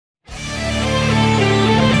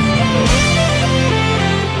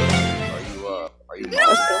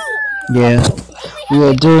Yeah, we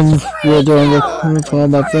are doing recording for all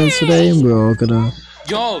my friends today, and we're all gonna.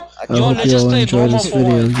 Yo, I hope let's you just all play enjoy normal this for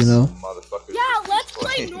video. once. You know. Yeah, let's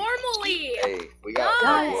play normally. Hey, we got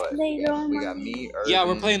Guys, what? play We got me, Irvin. Yeah,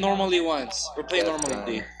 we're playing normally once. We're playing Yes,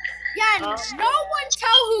 normally. Yeah, no one tell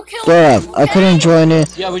who killed Grow up. me, I couldn't join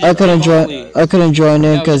it. Yeah, we I just play couldn't join. normally. I couldn't join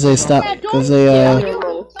in Yeah, because we they just stopped. play Because they Who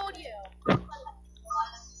told you?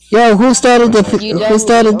 Yo, who started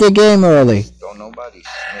the game early? Don't nobody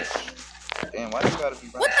snitch. Damn, why you gotta be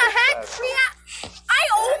running What the so heck? fast? I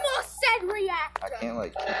almost said reactor. I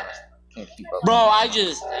can't keep up. Bro, I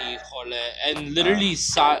just and literally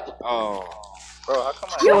saw. Oh. Bro, how come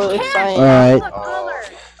I? Yo, it's fine. All right. Color.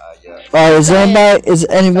 Yeah. Alright, is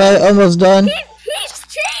anybody almost done? He's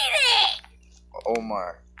cheating.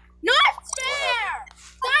 Omar. Not fair.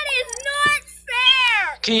 That is not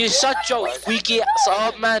fair. Can you shut your squeaky ass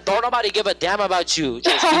up, man? Don't nobody give a damn about you.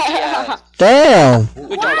 Just squeaky ass. Damn.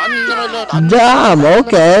 Damn.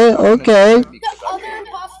 Okay. The other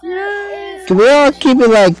imposter is. Can we all keep it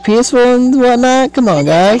like peaceful and whatnot? Come on,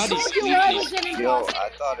 guys. Somebody's Told you I was squeaking. an Yo, imposter.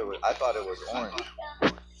 I thought it was orange.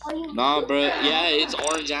 Nah, bro. Yeah, it's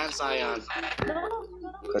orange and cyan.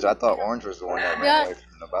 Cause I thought orange was the one that Yeah. ran away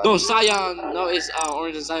from the body. No, cyan. No, it's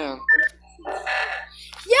orange and cyan.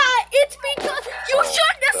 Yeah, it's because you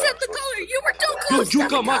shouldn't have said the color. You were too Yo, close to the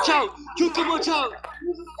Juka, watch color. out. Juka, watch out.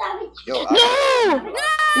 Yo, No!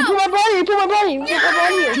 You put my body, you put my body, you put my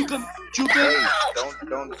body. Juka. hey,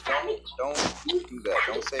 don't do that.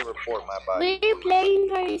 Don't say report my body. We're playing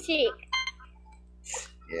Percy.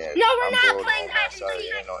 Yeah. No, we're I'm not bored, playing Omar. hide and Sorry, seek.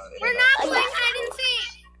 it ain't no- We're it ain't not no- playing hide and seek.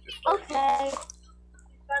 Okay.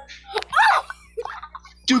 Oh!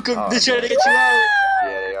 Juka, they're trying to get you out. Yeah,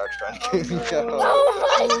 they are trying to get me out.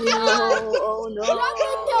 Oh my god! Oh no. You're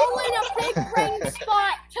killing a big brain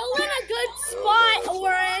spot. Killing a good spot,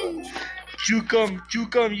 Orange.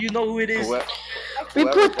 Jukum, you know who it is. We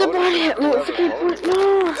put the body at no.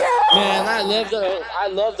 Man, I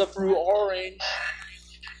love the fruit orange.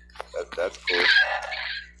 That's cool.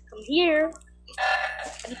 I'm here.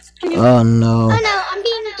 Oh no. Oh no, I'm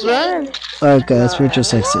being run. Alright, guys, we're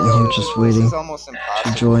just like sitting here, just This waiting. is almost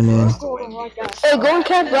impossible to join for in. us to win because, Hey, go and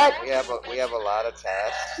catch that. we have a lot of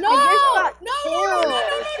tasks. No! No! Why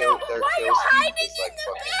are you hiding in the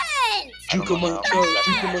vent? Jukum, watch out.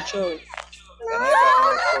 Jukum, watch out. And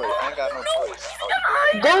I ain't got no choice.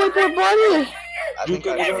 Go with your body. I think I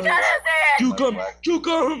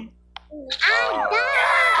Jukum.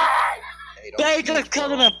 They just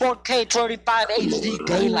killed him in 4K 35 HD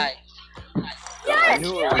daylight. I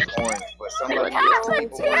knew it was orange, but somebody else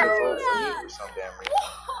people wanted to vote for me for some damn reason.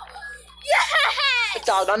 Yes!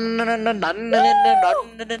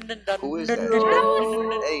 Who is that?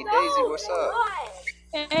 Hey, Daisy, what's up?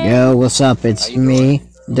 Yo, what's up? It's me,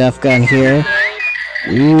 Def Gun here.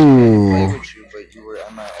 Play Ooh. with you, but you were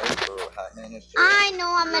MIA for a hot minute. I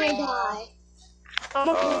know I'm gonna die.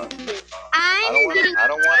 I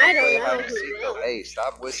don't want to play hide and seek though. Hey,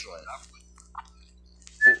 stop whistling.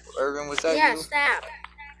 Irvin, was that Yeah, you? snap.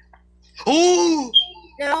 Ooh!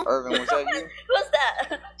 No? Irvin, was that you? What's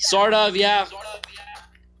that? Sort of, yeah.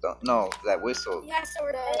 No, that whistle. Yeah,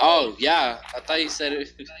 sort of. Oh, yeah. I thought you said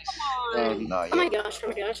it. No, Oh my gosh, oh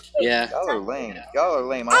my gosh. Yeah. Y'all are lame. Y'all are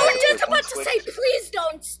lame. I was had just to about push to one say, switch. please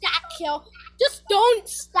don't stack kill. Just don't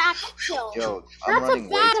stack kill. Yo, I'm That's a running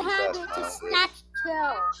way bad too fast habit to now. stack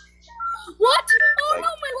kill. What? Oh Like, no,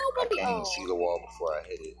 my whole I body. can't even see the wall before I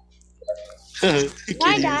hit it.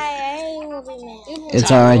 Why die? I will be mad.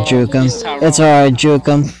 It's alright, Jukum. It's Tyrone. It's alright,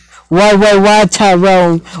 Jukum. Why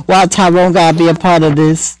Tyrone? Why Tyrone gotta be a part of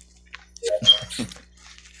this?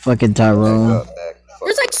 Fucking Tyrone. Back.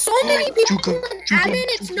 There's like so many people Jukum, in admin,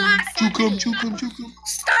 it's not funny. Jukum.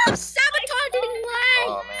 Stop sabotaging life!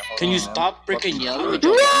 Oh, man, hold Can on, you man. stop freaking yelling? Fuck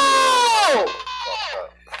No! up.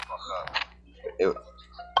 It-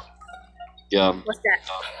 Yeah. What's that?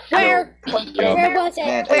 Where? Yeah. Where was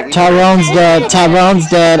Man, it? hey, we- Tyrone's dead. Tyrone's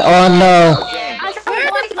dead. Oh no. Gang,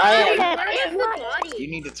 Where's the body? Where's the body? you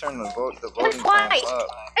need to turn the voting time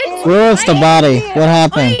up. Where's the body? What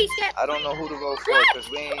happened? I don't know who to vote for because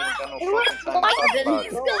we ain't even got no fucking time to talk about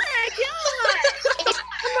it.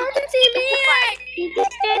 Emergency meeting! You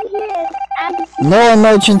just stand here. No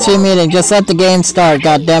emergency meeting. Just let the game start.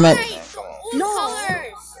 God damn it. Man, come on. No.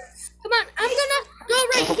 Colors. Come on, I'm gonna go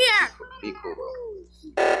right here. Be cool, bro.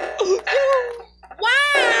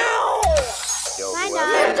 Wow! Yo, I whoever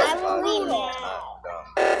know, is I will leave voting now. is not dumb.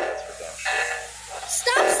 That's for them.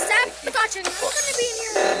 Stop sabotaging. I'm gonna be in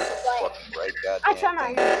here. Fucking right, I'll try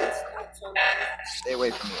goddamn. my Stay away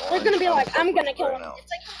from me. They're Orange. gonna be like, I'm gonna fucking kill right him. now.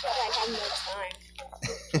 It's like I have no time.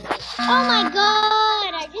 Oh my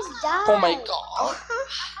god, I just died. Oh my god.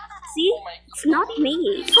 See? It's not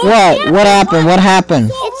me. What? What happened? What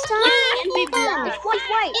happened? It's cyan. It's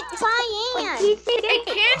white. It's cyan. It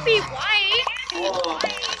can't be white. Oh,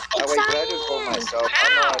 wait, did I just vote myself? I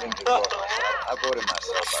know I didn't just vote myself. I voted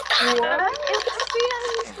myself.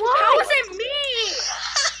 How is it me?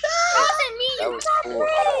 How is it me? That was cool.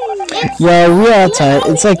 Yeah, we are tired.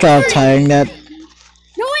 It's like all tiring that.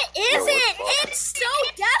 No, it isn't. It's so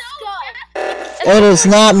Defco. It is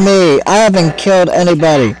not me. I haven't killed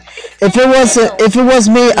anybody. If it was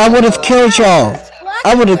me, I would have killed y'all.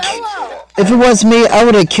 I would have. If it was me, I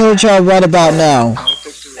would have killed y'all right about now. Can we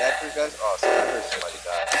fix the reactor, guys? Oh, so I heard somebody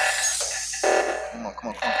die. Come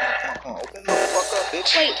on. Open the fuck up,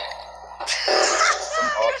 bitch. Wait.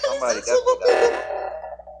 Somebody definitely died.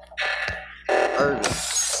 Irvin.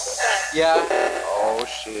 Yeah. Oh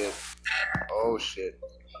shit.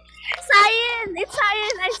 Cyan. It's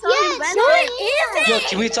cyan. I saw him. No, it isn't. Yo,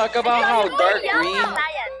 can we talk about how Dark Green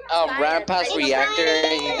ran past reactor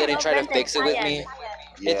and you didn't try to fix it with me?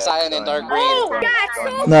 Yeah, It's cyan and dark green. Oh, that's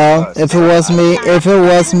so No, if it was me, Green. I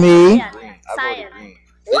voted green.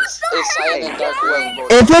 It's cyan and dark green.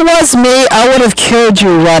 if it was me, I would have killed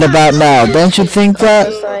you right about now. Don't you think that?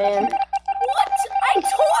 What? I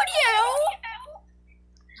told you.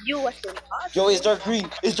 You was the Yo, it's dark green.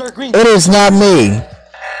 It's dark green. It is not me.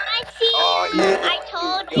 Oh, yeah. I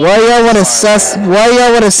told you. Why y'all wanna sus? Why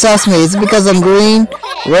y'all wanna sus me? Is it because I'm green?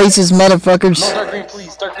 Racist motherfuckers. No, dark green,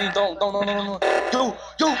 please. Dark green, don't. No.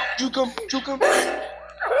 Yo, Jukum.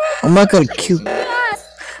 I'm not gonna kill.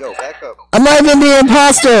 Yo, back up. I'm not even the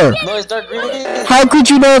imposter. No, it's dark green. How could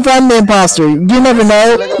you know if I'm the imposter? You never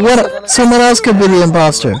know. What? Someone else could be the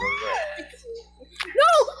imposter. Go.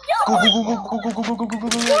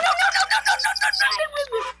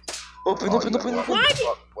 Open. What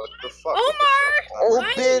the fuck? Omar!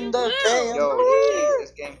 Open the damn. Yo,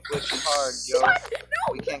 this game glitching hard, yo.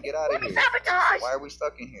 We can't get out of here. Why are we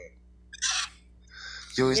stuck in here?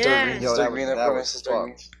 Yo, it's dark green. Yo, It's dark green. I that promise was it's dark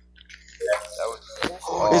green. fucked. That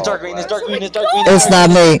was. It's dark green. It's dark green. It's dark green. It's not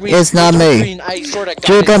me. It's not me. I swear to God.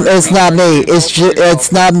 Jukum, it's not me.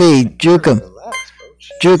 It's not me. Jukum, Relax,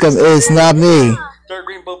 bro. Jukum, it's not me. Dark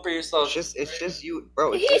green, vote for yourself. It's just you,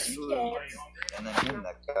 bro. It's just you and then him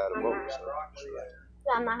that got a vote.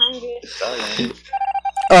 I'm 100. Sorry.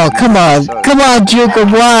 Oh, come on,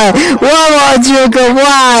 Jukum, why? Why, Jukum,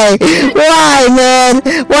 why? Why, man?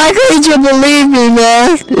 Why couldn't you believe me,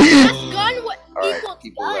 man? Gun Alright, equals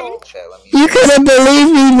people gun. left the chat. Let me. You couldn't believe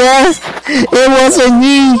me, man. It wasn't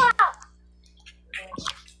me.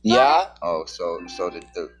 Yeah. Oh, so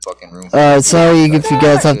the fucking room. Alright, sorry if you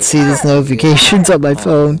guys have to see these notifications on my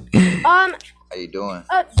phone. How you doing?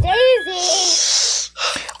 Daisy.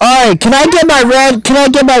 Alright, can I get my red? Can I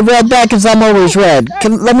get my red back? Cause I'm always red.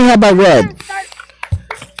 Let me have my red.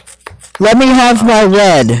 Let me have my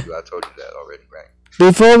red. I told you that already, right?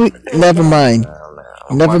 Before we, never mind.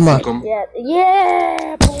 Never mind.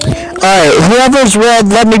 Yeah, boy. Alright, whoever's red,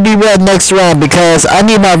 let me be red next round because I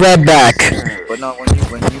need my red back. But no, when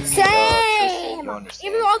you Same. you understand.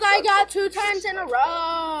 Even though I got 2 times in a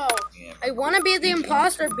row. Yeah, I want to be the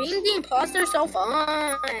imposter. Being the imposter is so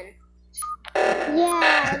fun.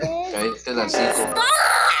 Yeah, it is. Este es la 5.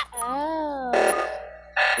 Oh.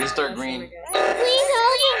 It's dark green. Please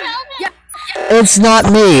help me. It's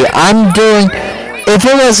not me. I'm doing. If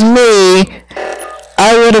it was me,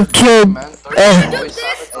 I would have killed.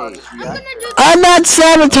 I'm not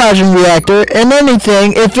sabotaging reactor. And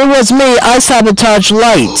anything, if it was me, I sabotage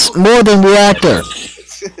lights more than reactor.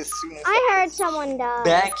 I heard someone die.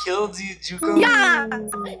 That killed you, Jukum. Yeah.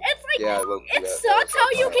 It's like, yeah, look, it sucks how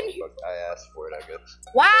you can. I asked for it, I guess.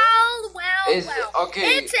 Well. It's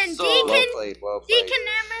okay. It's in so, Deacon. Well played, well played. Deacon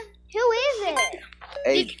Naaman. Who is it?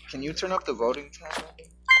 Hey, can you turn up the voting time?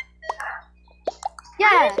 Yeah.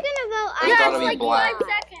 I'm just gonna vote. It's Yeah, gotta it's be like black. 5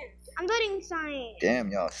 seconds. I'm voting science. Damn,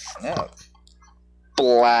 y'all snapped.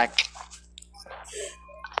 Black.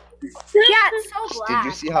 Yeah, it's so black. Did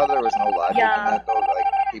you see how there was no logic in that though? Like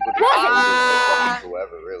people just fucking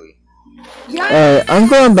whoever, really. Yeah. Alright, I'm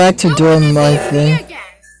going back to doing my thing.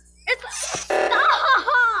 Stop!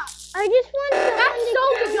 I just want That's so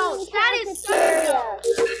someone good. That is so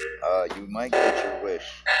good. You might get your wish.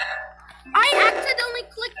 I accidentally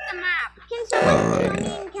clicked the map. Can someone join me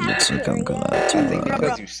in cafeteria? I think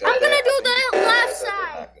because you said I'm gonna that, do I think the you left said they're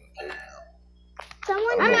side. not gonna kill you now.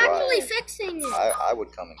 Someone, I I'm don't know actually why. fixing it. I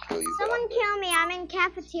would come and kill you. But someone I'm dead. kill me. I'm in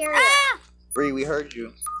cafeteria. Ah! Bree, we heard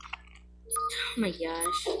you. Oh my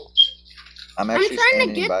gosh. I'm actually trying to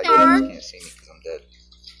standing get by there. you. You can't see me because I'm dead.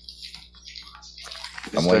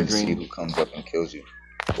 I'm It's waiting dark to see green. who comes up and kills you.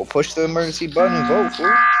 Well, push the emergency button and vote,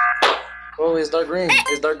 fool. Oh, it's dark green.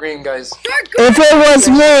 It's dark green, guys. If it was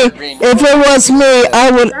me, I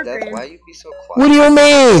would. That's why you be so quiet. What do you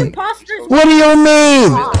mean? Imposters. What do you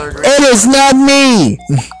mean? It is not me.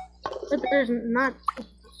 But there's not.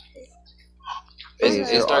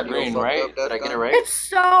 It's dark green, right? Did I get it right? It's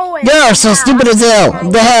so. You're so stupid as hell.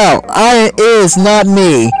 The hell, it is not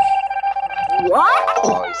me. What?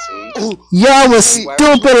 Oh, you see? Y'all was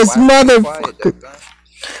stupid as motherfucker.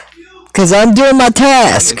 Cause I'm doing my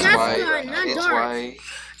task. It's white. It's white.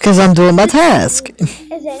 Cause I'm doing my task. Is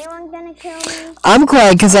anyone gonna kill me? I'm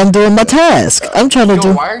crying cause I'm doing my task. I'm trying to Yo,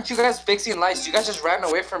 do. why aren't you guys fixing lights? You guys just ran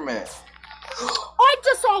away from it. I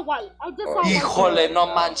just saw white. I just saw white. Híjole,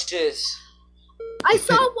 no manches. I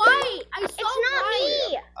saw white. I saw It's not white.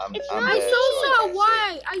 me. It's I'm not I dead, saw so I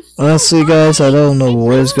white. say. I saw Honestly, guys, I don't know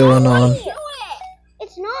what is going on.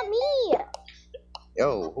 It's not me.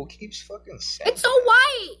 Yo, who keeps fucking saying? It's so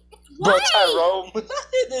white. It's Bro, white. Tyrone.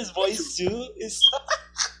 His voice too is.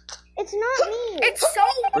 It's not me. It's so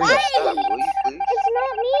Bree, white. stop, will you please? It's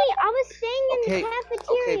not me. I was staying in Okay, the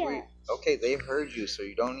cafeteria. Bree. Okay, they heard you, so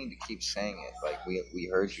you don't need to keep saying it. Like we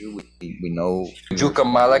heard you. We know.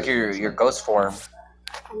 Jukum, I like your ghost form.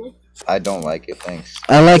 I don't like it. Thanks.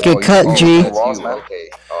 I like your cut, G. It's Walls, you, man. okay.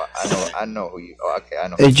 Oh, I know who you. Oh, okay, I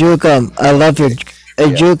know. Hey, Jukum, I love your.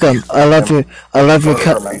 Hey, Jukum, I love your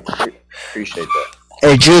cut. Appreciate that.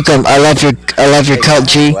 Hey, Jukum, I love your cut,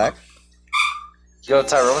 G. Black? Yo,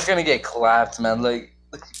 Tyrone's gonna get clapped, man. Like,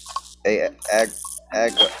 Hey,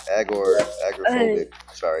 agoraphobic.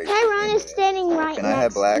 Sorry. Tyrone is standing right Can I have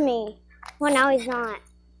next black? to me. Well, now he's not.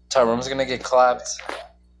 Tyrone's gonna get clapped.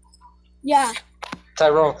 Yeah.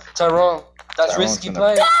 Tyrone, that's Tyrone's risky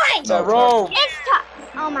gonna- play. No, Tyrone. It's top.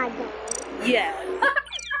 Oh my god. Yeah.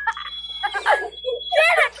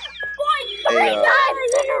 Hey, Not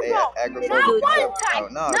agoraphobic. time. Oh,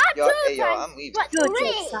 no, Not yo, two hey, yo, times, I'm leaving. but three.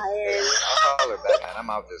 I'll call her back, man. I'm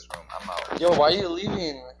out this room. I'm out. Yo, why are you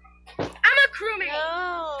leaving? I'm a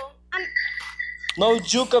crewmate. No,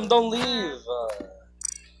 Jukum, don't leave.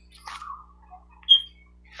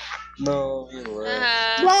 No, you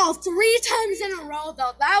left. Well, 3 times in a row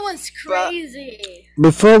though. That was crazy.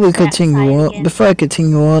 Before I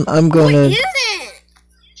continue on, I'm What gonna. is it?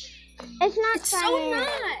 It's not It's so cyan.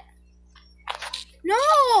 not.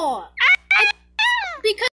 No.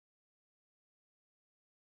 Because.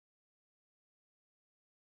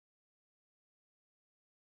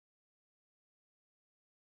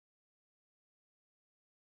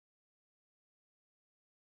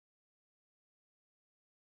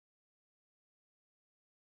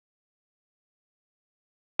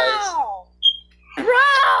 Bro!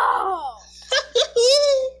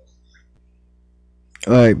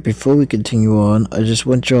 Alright, before we continue on, I just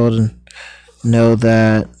want y'all to know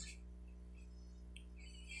that.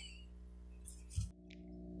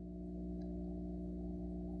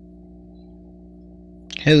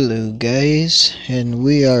 Hello, guys, and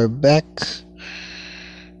we are back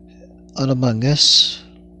on Among Us.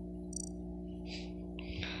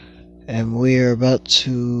 And we are about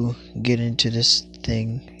to get into this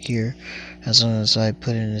thing here, as long as I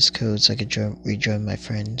put in this code so I can rejoin my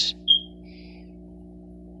friends.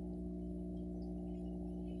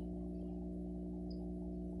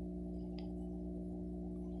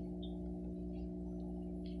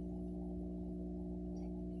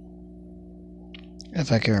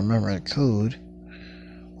 If I can remember the code.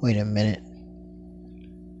 Wait a minute.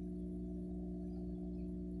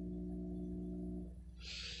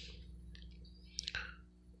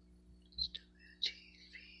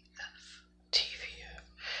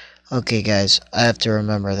 Okay, guys, I have to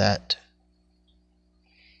remember that.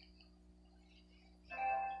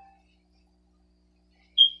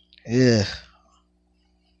 Ugh.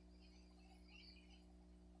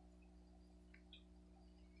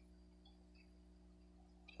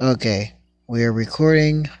 Okay, we are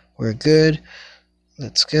recording. We're good.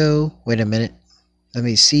 Let's go. Wait a minute. Let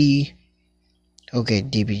me see. Okay,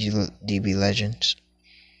 DB Legends.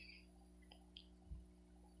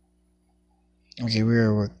 Okay,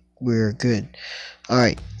 we're good.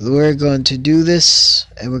 Alright, we're going to do this,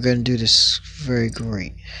 and we're going to do this very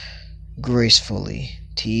gracefully.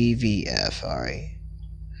 TVF, alright.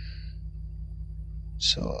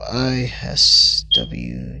 So,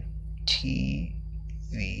 ISWTVF.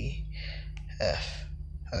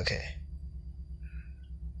 Okay.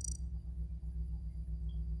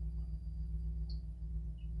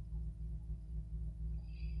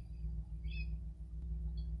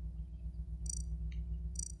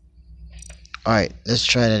 Alright, let's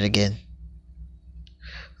try that again.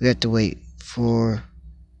 We have to wait for...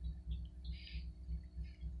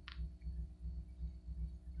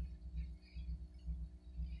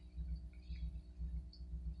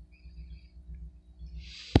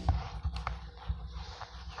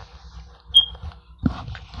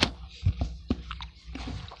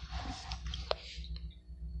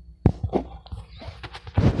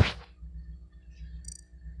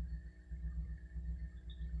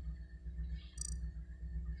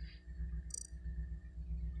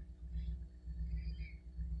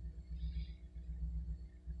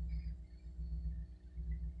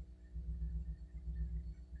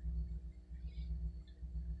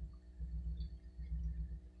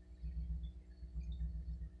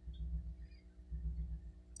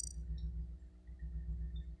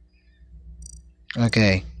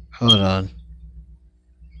 Okay, hold on.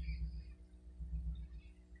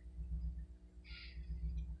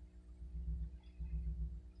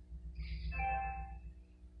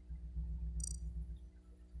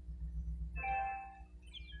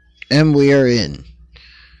 And we are in.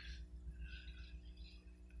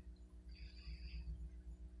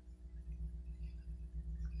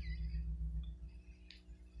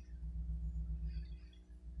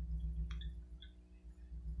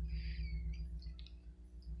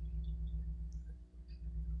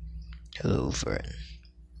 Hello, friend.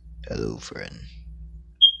 Hello, friend.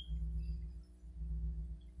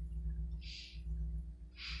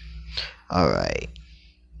 Alright.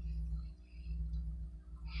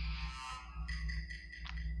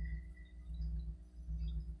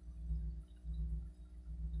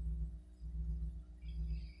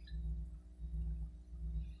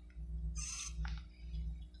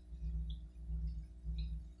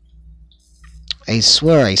 I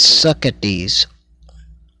swear I suck at these.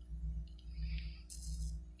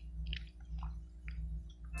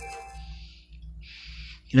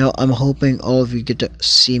 You know, I'm hoping all of you get to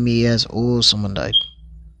see me as... Oh, someone died.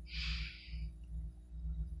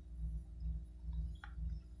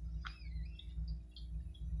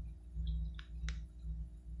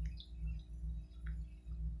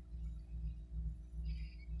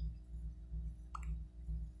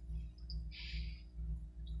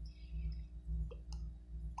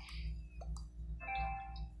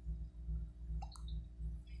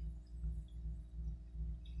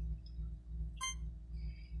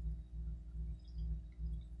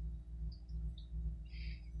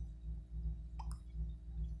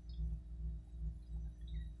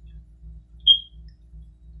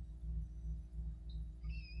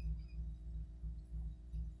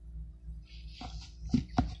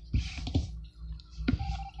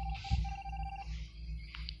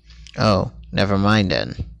 Oh, never mind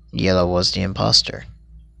then. Yellow was the imposter.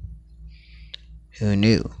 Who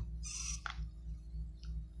knew?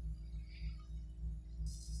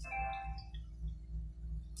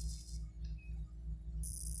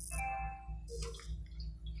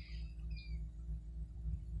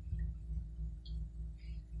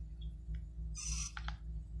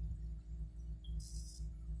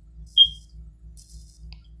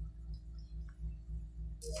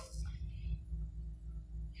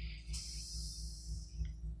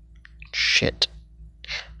 Shit.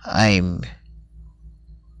 I'm...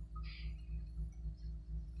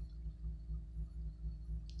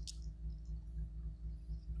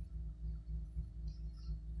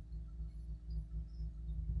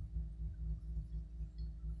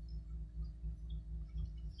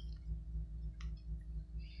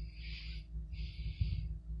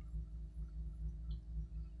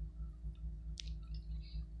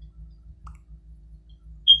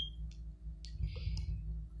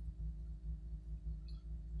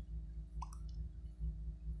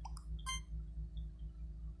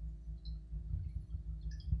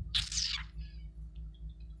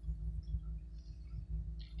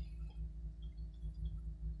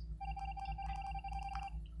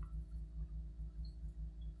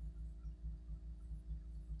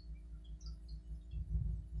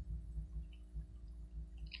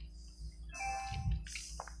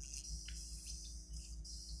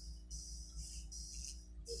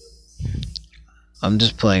 I'm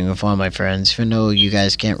just playing with all my friends, even though you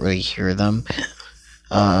guys can't really hear them.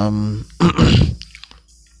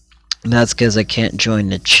 That's because I can't join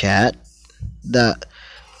the chat that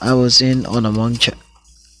I was in on Among Chat.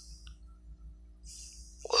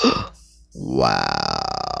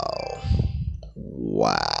 Wow.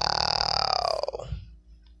 Wow.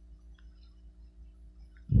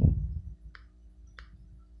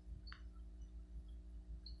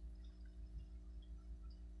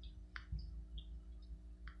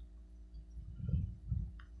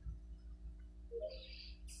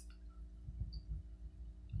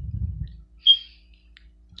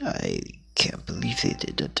 I can't believe they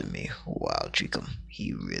did that to me. Wow, Treecum,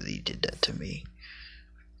 he really did that to me.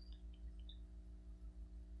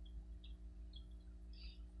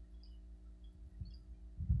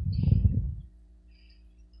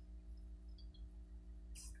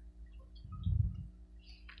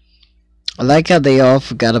 I like how they all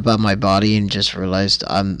forgot about my body and just realized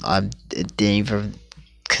didn't even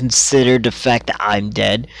consider the fact that I'm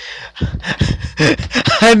dead.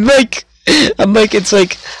 I'm like, it's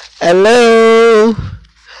like, hello,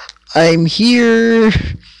 I'm here.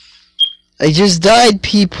 I just died,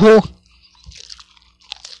 people.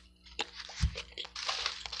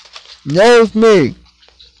 Nerve me.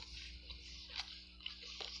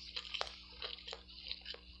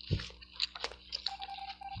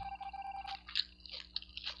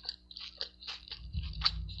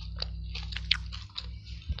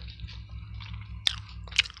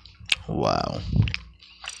 Wow.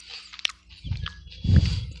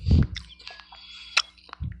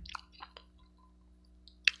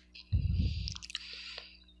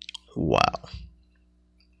 Wow.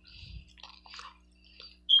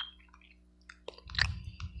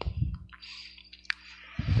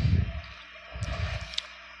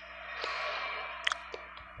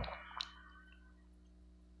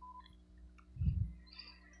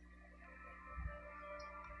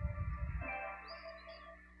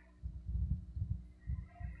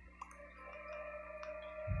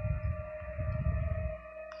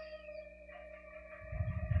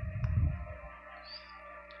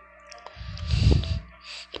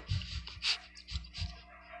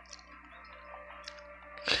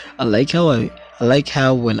 I like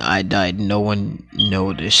how when I died no one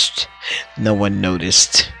noticed. No one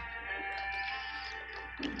noticed.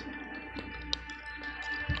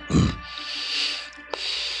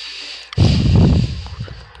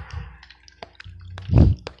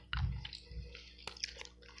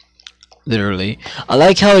 Literally. I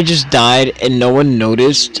like how I just died and no one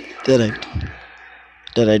noticed that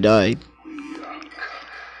I died.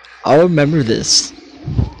 I'll remember this.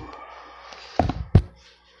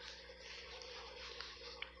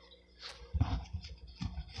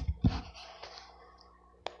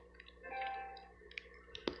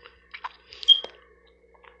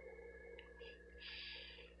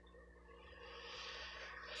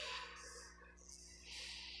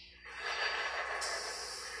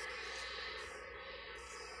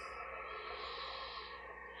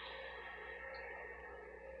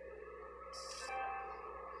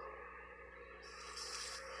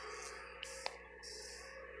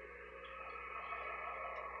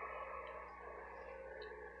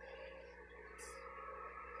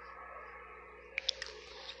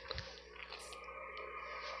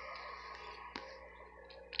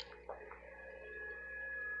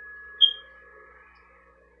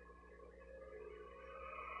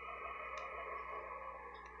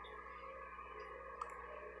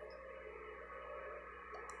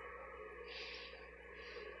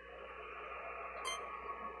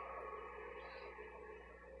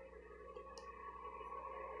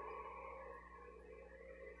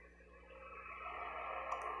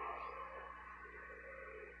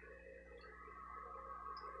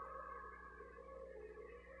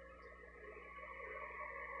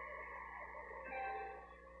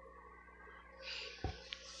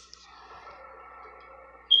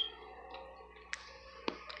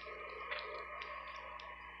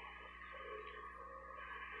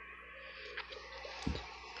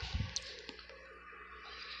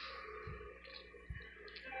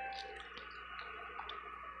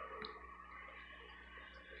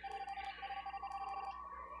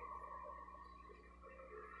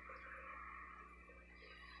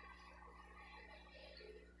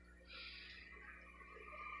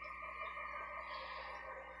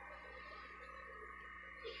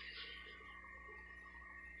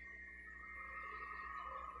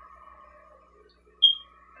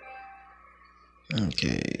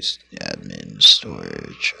 Okay, admin,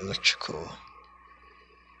 storage, electrical.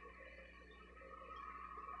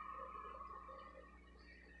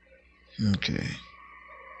 Okay.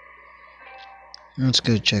 Let's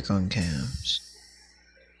go check on cams.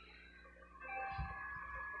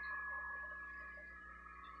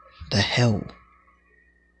 The hell?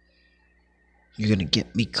 You're gonna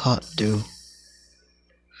get me caught, dude.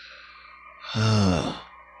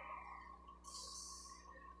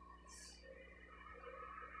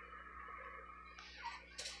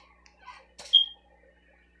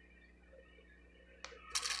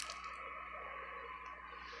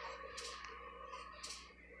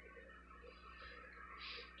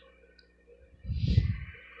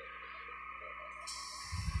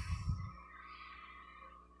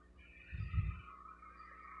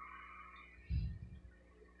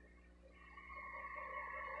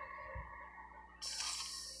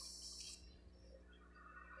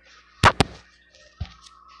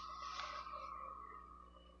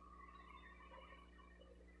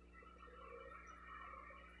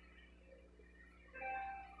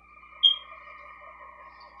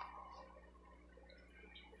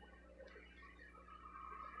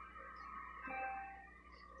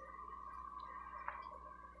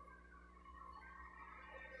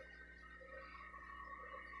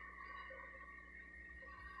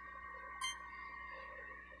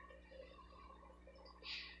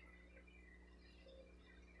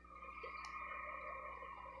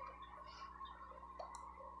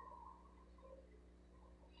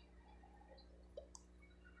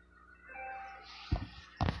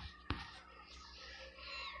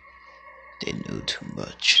 They know too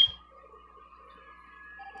much.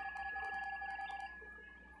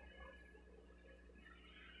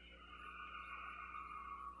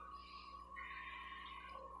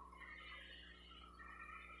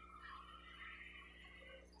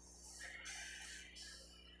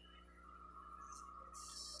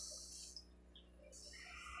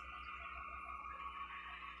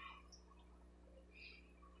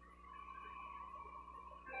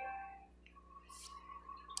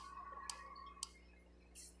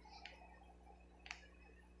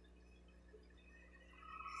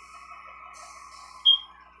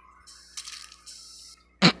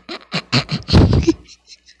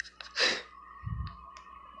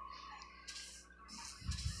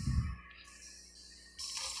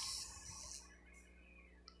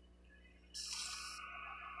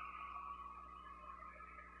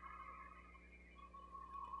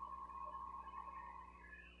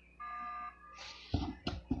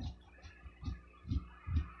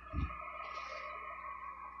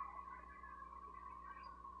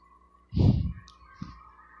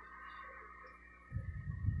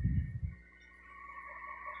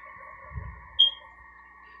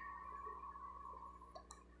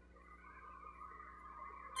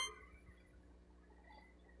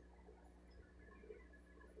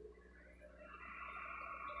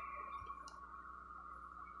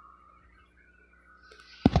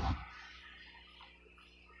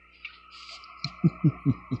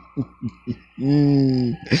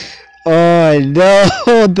 Oh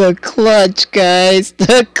no, the clutch, guys.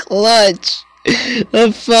 The clutch.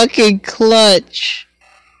 The fucking clutch.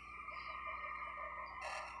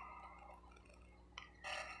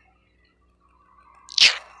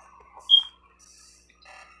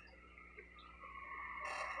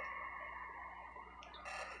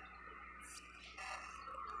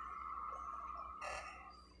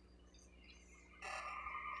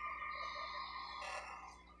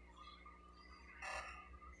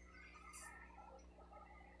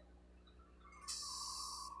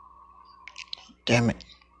 Damn it.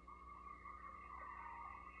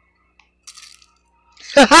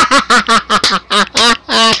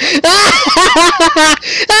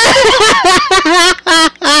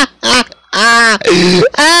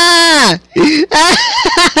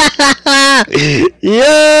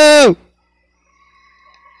 Yo!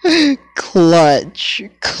 Clutch.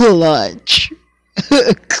 Clutch.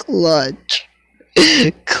 Clutch.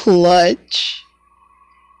 Clutch.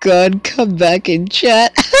 God, come back in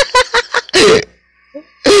chat.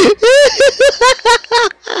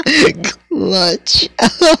 Clutch.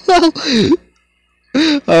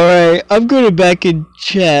 Alright, I'm going back in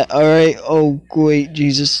chat. Alright. Oh, wait,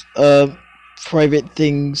 Jesus. Private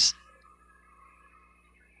things.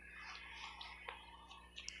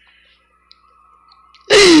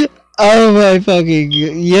 Oh my fucking,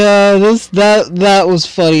 yeah, that was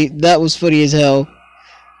funny. That was funny as hell.